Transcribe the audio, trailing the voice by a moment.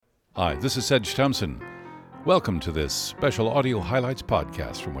Hi, this is Sedge Thompson. Welcome to this special audio highlights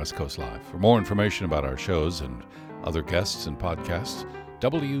podcast from West Coast Live. For more information about our shows and other guests and podcasts,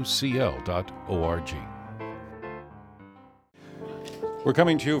 wcl.org. We're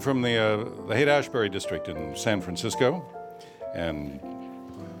coming to you from the Haight-Ashbury district in San Francisco, and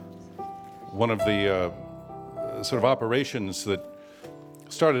one of the sort of operations that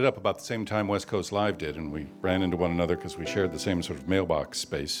started up about the same time West Coast Live did, and we ran into one another because we shared the same sort of mailbox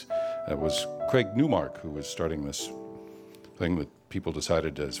space. It was Craig Newmark who was starting this thing that people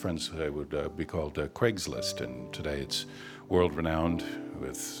decided, as friends today, would be called Craigslist, and today it's world-renowned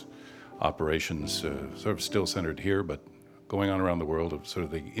with operations sort of still centered here, but going on around the world of sort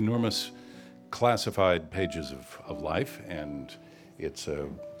of the enormous classified pages of life, and it's a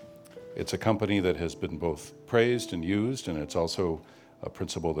company that has been both praised and used, and it's also a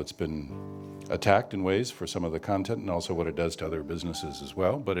principle that's been attacked in ways for some of the content and also what it does to other businesses as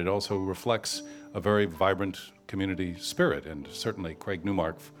well. But it also reflects a very vibrant community spirit, and certainly Craig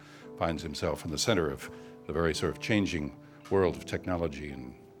Newmark finds himself in the center of the very sort of changing world of technology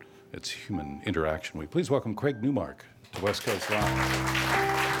and its human interaction. We please welcome Craig Newmark to West Coast Live.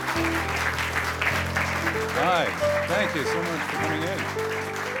 Hi, thank you so much for coming in.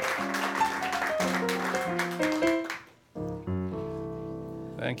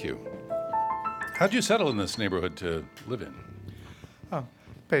 Thank you. How'd you settle in this neighborhood to live in? Oh,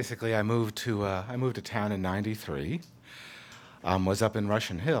 basically, I moved to town in '93. Was up in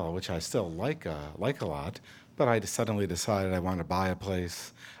Russian Hill, which I still like a lot, but I suddenly decided I wanted to buy a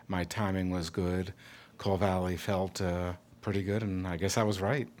place. My timing was good. Coal Valley felt pretty good, and I guess I was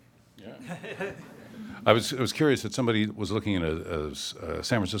right. Yeah. I was curious that somebody was looking at a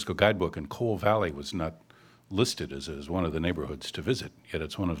San Francisco guidebook, and Coal Valley was not listed as one of the neighborhoods to visit, yet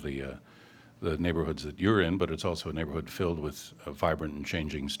it's one of the neighborhoods that you're in, but it's also a neighborhood filled with vibrant and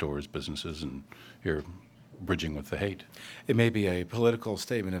changing stores, businesses, and you're bridging with the hate. It may be a political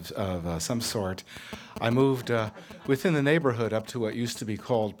statement of some sort. I moved within the neighborhood up to what used to be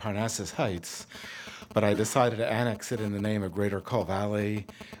called Parnassus Heights, but I decided to annex it in the name of Greater Coal Valley.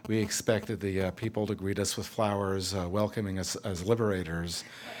 We expected the people to greet us with flowers, welcoming us as liberators.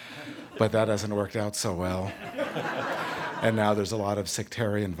 But that hasn't worked out so well. And now there's a lot of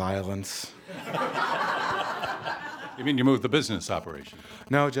sectarian violence. You mean you moved the business operation?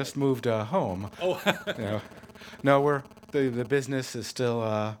 No, just moved home. Oh. No, the business is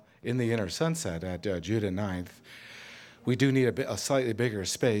still in the inner Sunset at Judah 9th. We do need a slightly bigger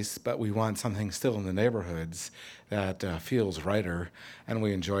space, but we want something still in the neighborhoods that feels righter, and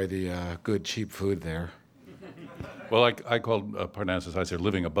we enjoy the good, cheap food there. Well, I called Parnassus, I said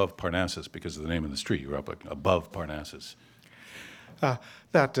living above Parnassus because of the name of the street. You're up above Parnassus.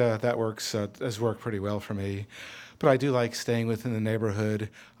 That works, has worked pretty well for me. But I do like staying within the neighborhood.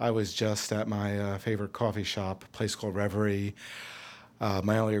 I was just at my favorite coffee shop, a place called Reverie.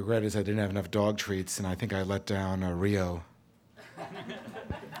 My only regret is I didn't have enough dog treats, and I think I let down Rio.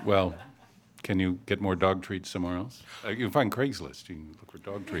 Well, can you get more dog treats somewhere else? You can find Craigslist. You can look for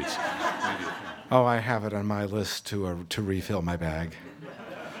dog treats. Oh, I have it on my list to refill my bag.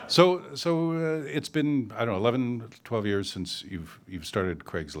 So it's been, 11, 12 years since you've started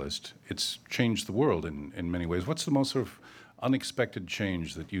Craigslist. It's changed the world in many ways. What's the most sort of unexpected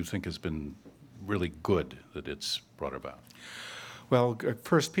change that you think has been really good that it's brought about? Well,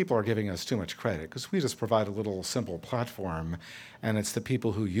 first, people are giving us too much credit because we just provide a little simple platform, and it's the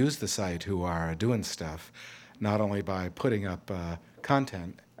people who use the site who are doing stuff, not only by putting up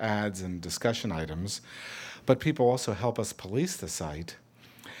content, ads, and discussion items, but people also help us police the site.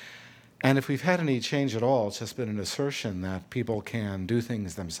 And if we've had any change at all, it's just been an assertion that people can do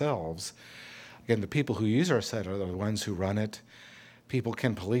things themselves. Again, the people who use our site are the ones who run it. People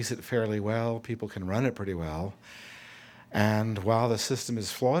can police it fairly well. People can run it pretty well. And while the system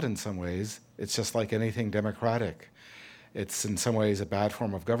is flawed in some ways, it's just like anything democratic. It's in some ways a bad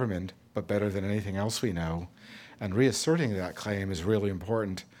form of government, but better than anything else we know. And reasserting that claim is really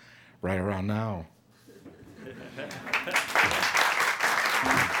important right around now.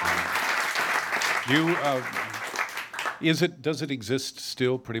 Does it exist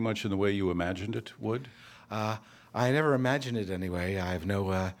still pretty much in the way you imagined it would? I never imagined it anyway. I have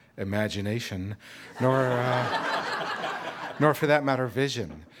no imagination, nor for that matter,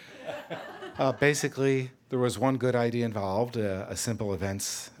 vision. Basically, there was one good idea involved, a simple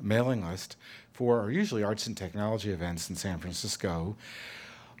events mailing list for usually arts and technology events in San Francisco.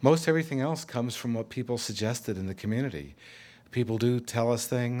 Most everything else comes from what people suggested in the community. People do tell us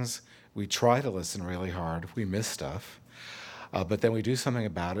things. We try to listen really hard. We miss stuff. But then we do something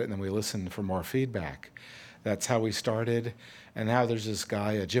about it, and then we listen for more feedback. That's how we started. And now there's this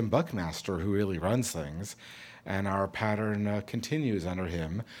guy, Jim Buckmaster, who really runs things. And our pattern continues under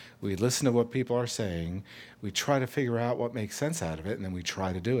him. We listen to what people are saying. We try to figure out what makes sense out of it, and then we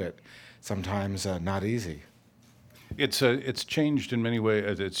try to do it. Sometimes not easy. It's changed in many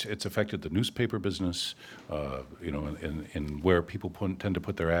ways. It's affected the newspaper business, in where people tend to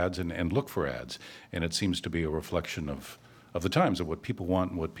put their ads and look for ads, and it seems to be a reflection of the times, of what people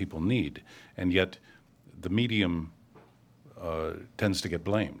want and what people need, and yet the medium tends to get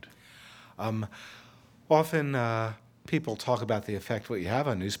blamed. Often people talk about the effect what you have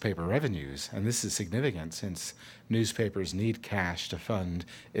on newspaper revenues, and this is significant since newspapers need cash to fund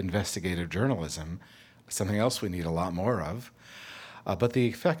investigative journalism, something else we need a lot more of. But the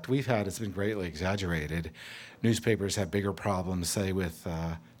effect we've had has been greatly exaggerated. Newspapers have bigger problems, say, with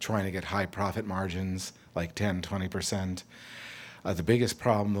trying to get high profit margins, like 10, 20%. The biggest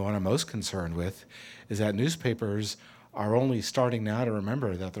problem, the one I'm most concerned with, is that newspapers are only starting now to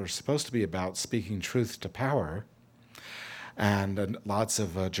remember that they're supposed to be about speaking truth to power. And lots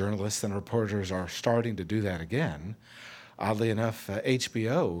of journalists and reporters are starting to do that again. Oddly enough,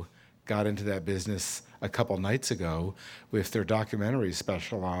 HBO got into that business a couple nights ago with their documentary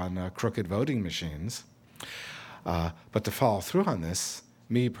special on crooked voting machines. But to follow through on this,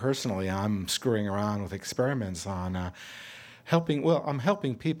 me personally, I'm screwing around with experiments on I'm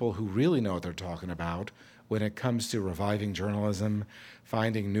helping people who really know what they're talking about when it comes to reviving journalism,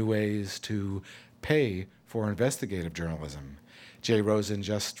 finding new ways to pay for investigative journalism. Jay Rosen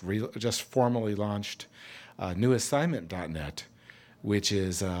just formally launched newassignment.net, which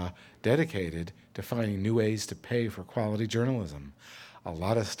is dedicated to finding new ways to pay for quality journalism. A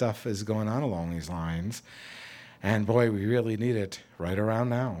lot of stuff is going on along these lines, and boy, we really need it right around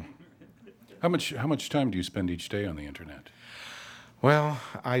now. How much time do you spend each day on the internet? Well,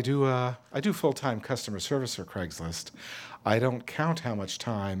 I do full-time customer service for Craigslist. I don't count how much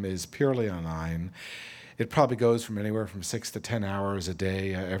time is purely online. It probably goes from anywhere from 6 to 10 hours a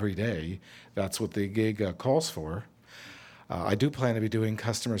day, every day. That's what the gig calls for. I do plan to be doing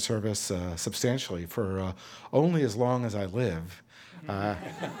customer service substantially for only as long as I live.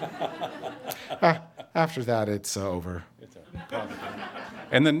 After that, it's over.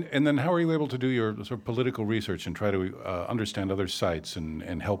 And then how are you able to do your sort of political research and try to understand other sites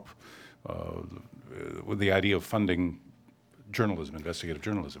and help with the idea of funding journalism, investigative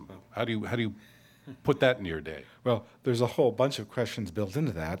journalism? How do you put that into your day? Well, there's a whole bunch of questions built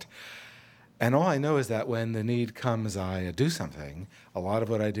into that. And all I know is that when the need comes, I do something. A lot of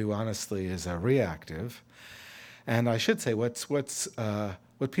what I do, honestly, is reactive. And I should say what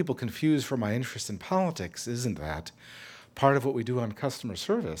people confuse for my interest in politics isn't that. Part of what we do on customer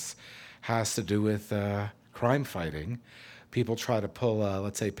service has to do with crime fighting. People try to pull,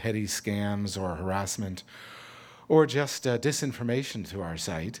 let's say, petty scams or harassment or just disinformation to our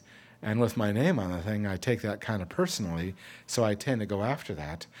site. And with my name on the thing, I take that kind of personally, so I tend to go after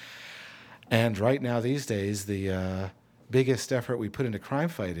that. And right now, these days, the biggest effort we put into crime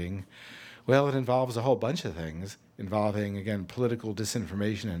fighting, well, it involves a whole bunch of things, involving, again, political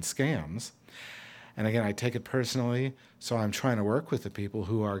disinformation and scams. And again, I take it personally, so I'm trying to work with the people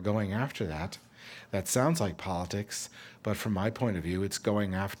who are going after that. That sounds like politics, but from my point of view, it's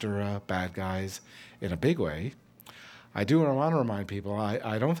going after bad guys in a big way. I do want to remind people,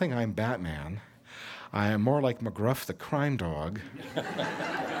 I don't think I'm Batman. I am more like McGruff the crime dog.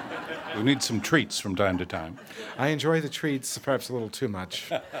 We need some treats from time to time. I enjoy the treats, perhaps a little too much.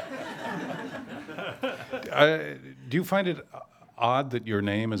 Do you find it odd that your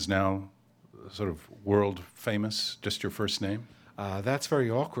name is now sort of world famous, just your first name? That's very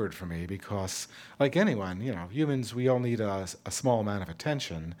awkward for me because, like anyone, humans, we all need a small amount of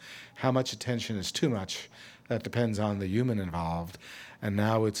attention. How much attention is too much? That depends on the human involved. And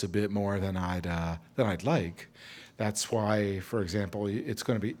now it's a bit more than I'd like. That's why, for example,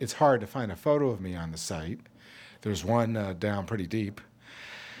 it's hard to find a photo of me on the site. There's one down pretty deep.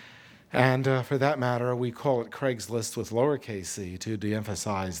 And for that matter, we call it Craigslist with lowercase c to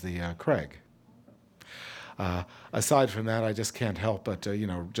de-emphasize the Craig. Aside from that, I just can't help but,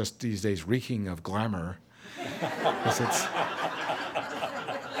 just these days reeking of glamour.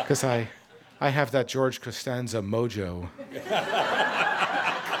 Because I have that George Costanza mojo.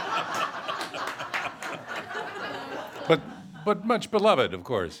 But much beloved, of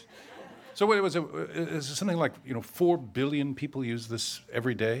course. So what was it? Is it something like 4 billion people use this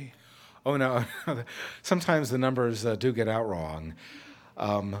every day? Oh no, sometimes the numbers do get out wrong.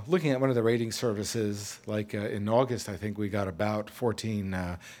 Looking at one of the rating services, like in August, I think we got about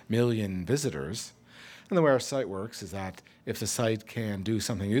 14 million visitors. And the way our site works is that if the site can do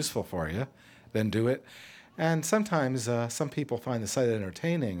something useful for you, then do it. And sometimes some people find the site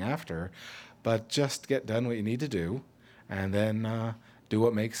entertaining after, but just get done what you need to do and then do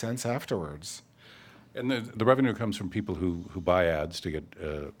what makes sense afterwards. And the revenue comes from people who buy ads to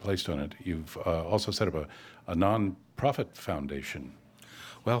get placed on it. You've also set up a non-profit foundation.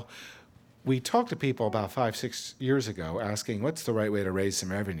 Well, we talked to people about 5-6 years ago asking what's the right way to raise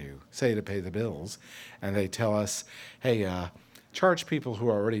some revenue, say to pay the bills, and they tell us, hey, charge people who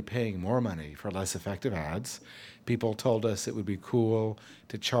are already paying more money for less effective ads. People told us it would be cool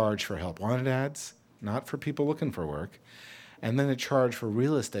to charge for help wanted ads, not for people looking for work, and then to charge for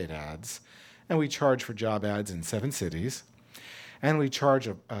real estate ads, and we charge for job ads in 7 cities. And we charge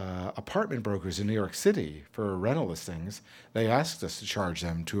apartment brokers in New York City for rental listings. They asked us to charge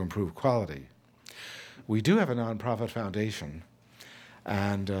them to improve quality. We do have a nonprofit foundation,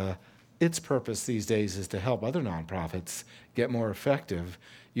 and its purpose these days is to help other nonprofits get more effective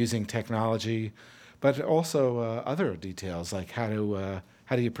using technology, but also other details like how do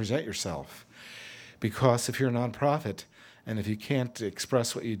you present yourself. Because if you're a nonprofit and if you can't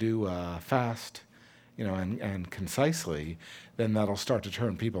express what you do fast, and concisely, then that'll start to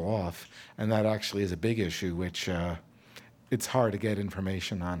turn people off. And that actually is a big issue, which it's hard to get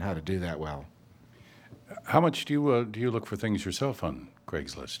information on how to do that well. How much do you look for things yourself on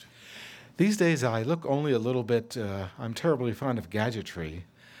Craigslist? These days, I look only a little bit. I'm terribly fond of gadgetry.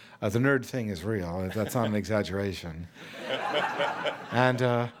 The nerd thing is real. That's not an exaggeration.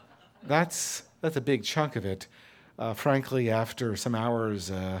 And that's a big chunk of it. Frankly, after some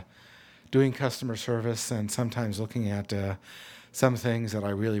hours doing customer service and sometimes looking at some things that I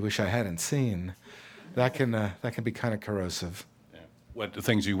really wish I hadn't seen, that can be kind of corrosive. Yeah. What the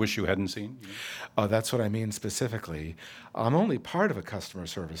things you wish you hadn't seen? Oh, that's what I mean specifically. I'm only part of a customer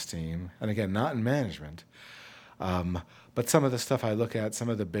service team, and again, not in management. But some of the stuff I look at, some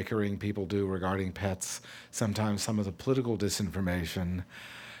of the bickering people do regarding pets, sometimes some of the political disinformation,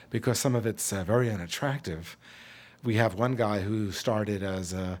 because some of it's very unattractive. We have one guy who started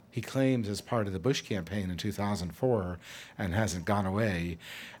he claims as part of the Bush campaign in 2004 and hasn't gone away.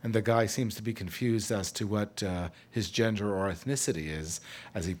 And the guy seems to be confused as to what his gender or ethnicity is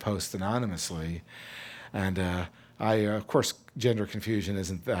as he posts anonymously. And of course, gender confusion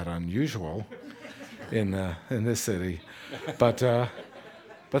isn't that unusual in this city. But the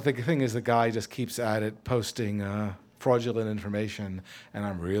thing is, the guy just keeps at it, posting fraudulent information, and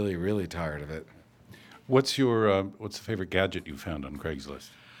I'm really, really tired of it. What's the favorite gadget you found on Craigslist?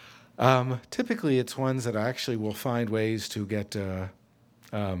 Typically, it's ones that I actually will find ways to get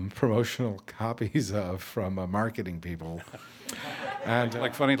promotional copies of from marketing people. And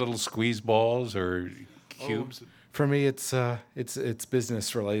like funny little squeeze balls or cubes? For me, it's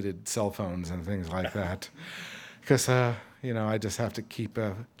business-related cell phones and things like that. Because, I just have to keep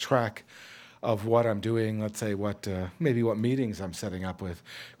track of what I'm doing, let's say maybe what meetings I'm setting up with.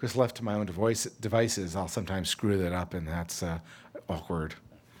 Because left to my own devices, I'll sometimes screw that up, and that's awkward.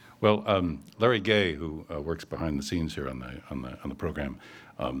 Well, Larry Gay, who works behind the scenes here on the program,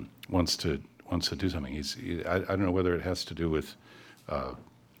 wants to do something. I don't know whether it has to do with.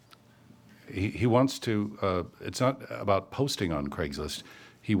 He wants to. It's not about posting on Craigslist.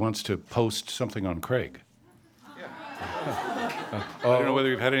 He wants to post something on Craig. I don't know whether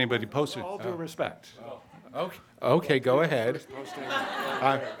you've had anybody post it. All due respect. Okay, go ahead.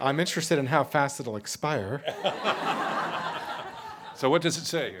 I'm interested in how fast it'll expire. So what does it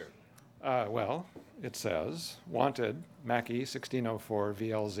say here? Well, it says, wanted, Mackie 1604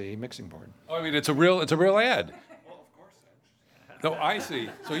 VLZ mixing board. Oh, I mean, it's a real ad. Well, of course. No, I see.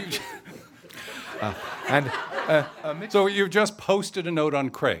 So you. So you've just posted a note on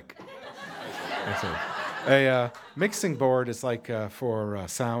Craig. I see. A mixing board is like for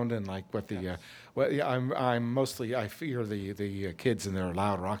sound and like what the. I fear the kids and their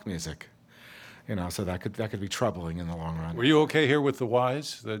loud rock music, so that could be troubling in the long run. Were you okay here with the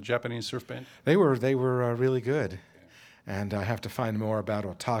Wise, the Japanese surf band? They were really good, and I have to find more about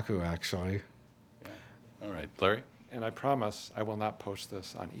otaku actually. Yeah. All right, Larry. And I promise I will not post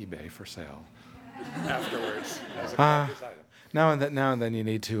this on eBay for sale afterwards as a collector's item. Now and then you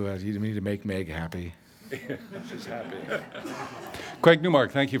need to make Meg happy. She's happy. Craig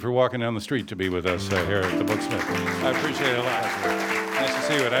Newmark, thank you for walking down the street to be with us here at the Booksmith. I appreciate it a lot. Nice to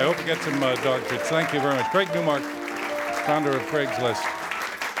see you, and I hope you get some dog treats. Thank you very much. Craig Newmark, founder of Craigslist,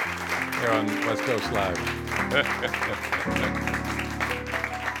 here on West Coast Live.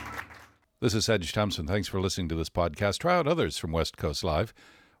 This is Sedge Thompson. Thanks for listening to this podcast. Try out others from West Coast Live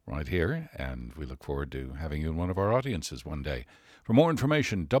right here, and we look forward to having you in one of our audiences one day. For more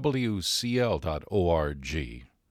information, wcl.org.